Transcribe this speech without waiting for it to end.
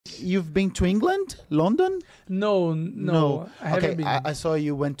you've been to England, London? No. I haven't been. I saw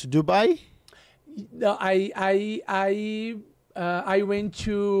you went to Dubai. No, I went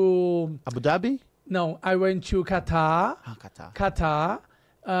to Abu Dhabi? no. I went to Qatar. Ah, Qatar. Qatar,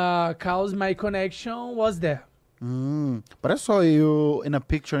 cause my connection was there. But I saw you in a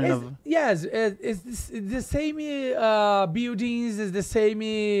picture. Yes, it's the same buildings, it's the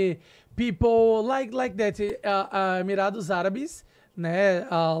same people like that. Emirados Árabes, né?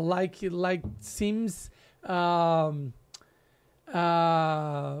 Like seems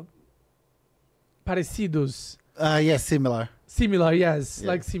parecidos. Yes, similar. Similar, yes, Yeah.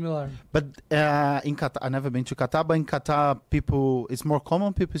 like similar. But in Qatar, I've never been to Qatar, but in Qatar, it's more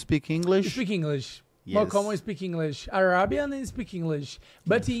common people speak English. Speak English. More Yes. common speak English. Arabian and speak English.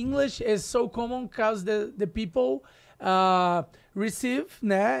 But English is so common because the people receive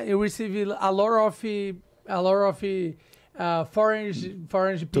a lot of foreign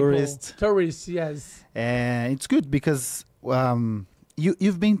people. Tourists, yes. And it's good because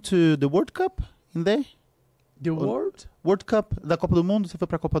you've been to the World Cup in there? The world? World Cup da Copa do Mundo? Você foi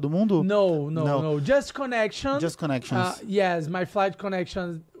pra Copa do Mundo? No. Just connection. Just connections. Yes, my flight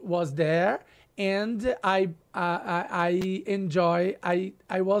connection was there, and I was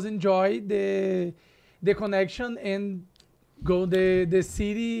enjoy the connection and go the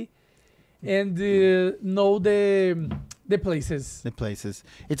city and know the places. The places.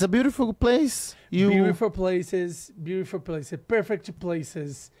 It's a beautiful place. Beautiful places. Perfect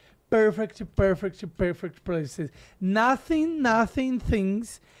places. Perfect places. Nothing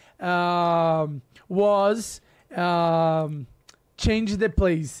things was change the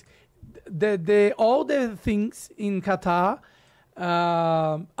place. All the things in Qatar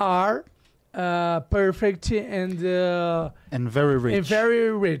are perfect and very rich. And very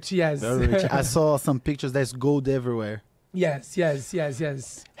rich, yes. Very rich. I saw some pictures. There's gold everywhere. Yes.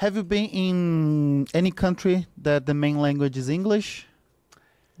 Have you been in any country that the main language is English?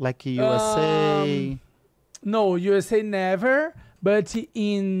 Like USA? No, USA never. But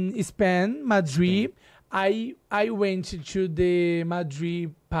in Spain, Madrid, I went to the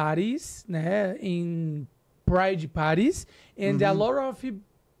Madrid parties, né, in Pride parties, and a lot of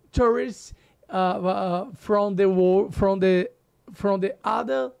tourists from the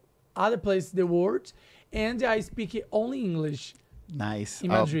other place in the world, and I speak only English. Nice.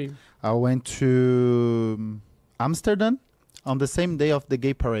 In Madrid. I went to Amsterdam on the same day of the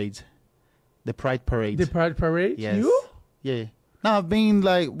gay parade, the Pride parade. The Pride parade? Yes. You? Yeah. No, I've been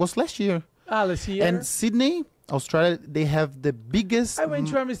was last year. Last year. And Sydney, Australia, they have the biggest. I went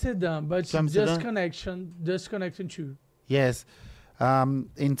to Amsterdam, but Amsterdam? just connection too. Yes.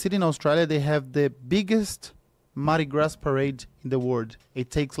 In Sydney, Australia, they have the biggest Mardi Gras parade in the world.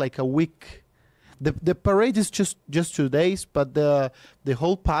 It takes like a week. The parade is just 2 days, but the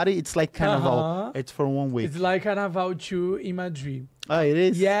whole party, it's like carnival. It's for 1 week. It's like carnival too in Madrid. Oh, it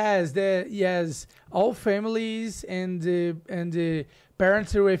is? Yes. All families and the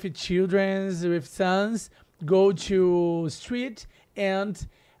parents with children, with sons, go to street and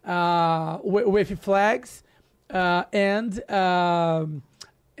with flags and how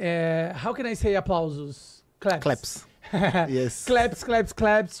can I say applausos? Claps. Yes.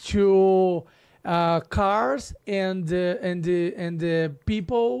 Claps to cars and the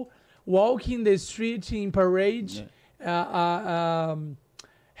people walking the street in parade,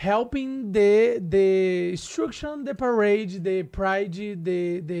 helping the instruction, the parade, the pride,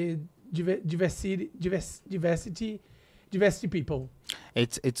 the diversity people.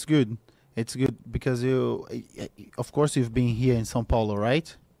 It's good. It's good because of course, you've been here in São Paulo,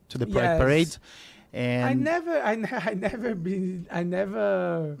 right? To the Pride parade, and I never been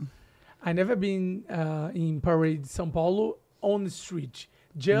in parade São Paulo on the street.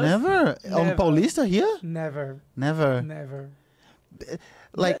 Never on Paulista here. Never.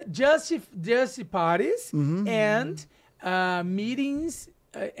 Like just parties and meetings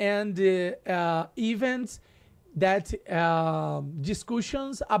and events that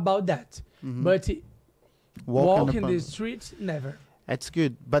discussions about that, but walking the street, never. That's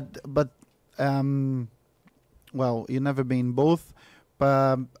good, but well, you've never been both,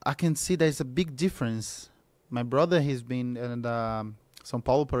 but I can see there's a big difference. My brother, he's been in the São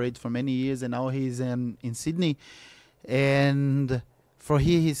Paulo parade for many years, and now he's in Sydney, and for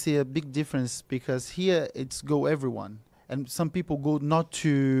here he see a big difference because here it's go everyone. And some people go not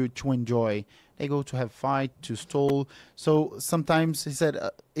to enjoy. They go to have fight, to stall. So sometimes he said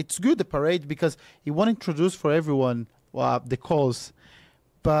it's good, the parade, because he want to introduce for everyone the cause.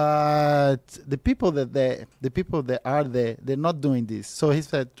 But the people that are there, they're not doing this. So he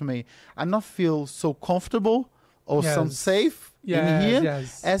said to me, I not feel so comfortable or so safe in here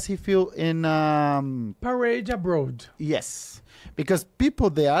yes. as he feel in Parade abroad. yes, because people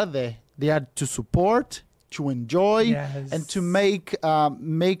they are there, they are to support, to enjoy, Yes. and to make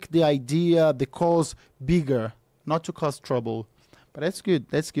the idea, the cause bigger, not to cause trouble. But that's good.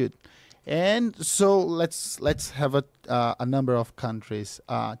 That's good. And so let's have a number of countries: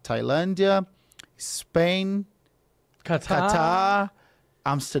 Thailandia, Spain, Qatar,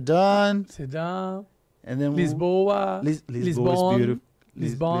 Amsterdam, Amsterdam, and then Lisboa, Lisboa is beautiful.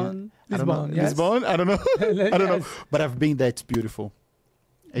 Lisbon, I don't know. Lisbon, yes. Lisbon? I don't know. I don't know. Yes. But I've been there. It's beautiful.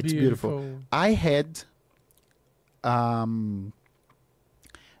 It's beautiful. I had eu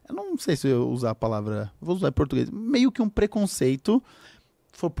não sei se eu usar a palavra, vou usar em português, meio que preconceito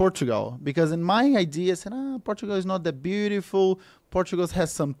for Portugal, because in my idea I said, Portugal is not that beautiful, Portugal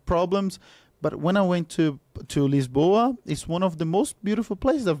has some problems, but when I went to Lisboa, it's one of the most beautiful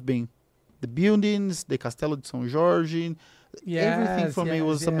places I've been. The buildings, the Castelo de São Jorge, everything for me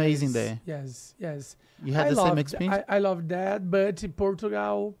was amazing there. Yes, yes. You had the same experience? I love that, but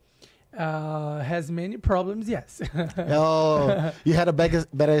Portugal has many problems, yes. Oh, you had a bad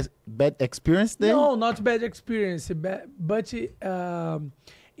experience there? No, not bad experience, but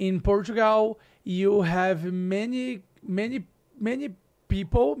in Portugal you have many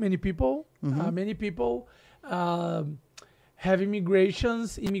people have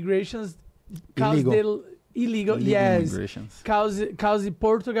immigrations cause illegal, yes, cause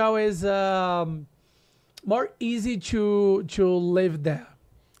Portugal is more easy to live there.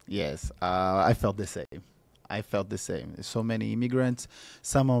 Yes, I felt the same. There's so many immigrants.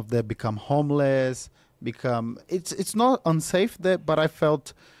 Some of them become homeless. It's not unsafe there, but I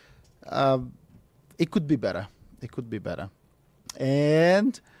felt it could be better.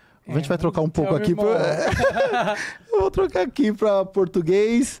 And a gente vai trocar pouco aqui eu vou trocar aqui para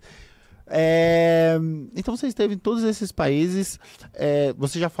português. Então você esteve em todos esses países.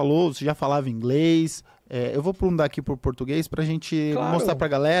 Você já falava inglês. Eu vou mudar aqui para o português para a gente mostrar para a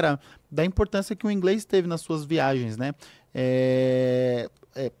galera da importância que o inglês teve nas suas viagens, né? E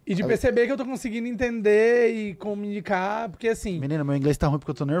de perceber que eu tô conseguindo entender e comunicar, porque assim... Menina, meu inglês tá ruim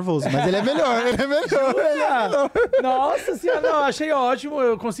porque eu tô nervoso, mas ele é melhor, Nossa senhora, não, achei ótimo,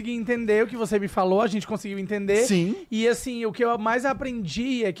 eu consegui entender o que você me falou, a gente conseguiu entender. Sim. E assim, o que eu mais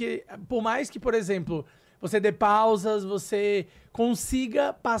aprendi é que, por mais que, por exemplo, você dê pausas, você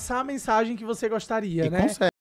consiga passar a mensagem que você gostaria, né? Consegue.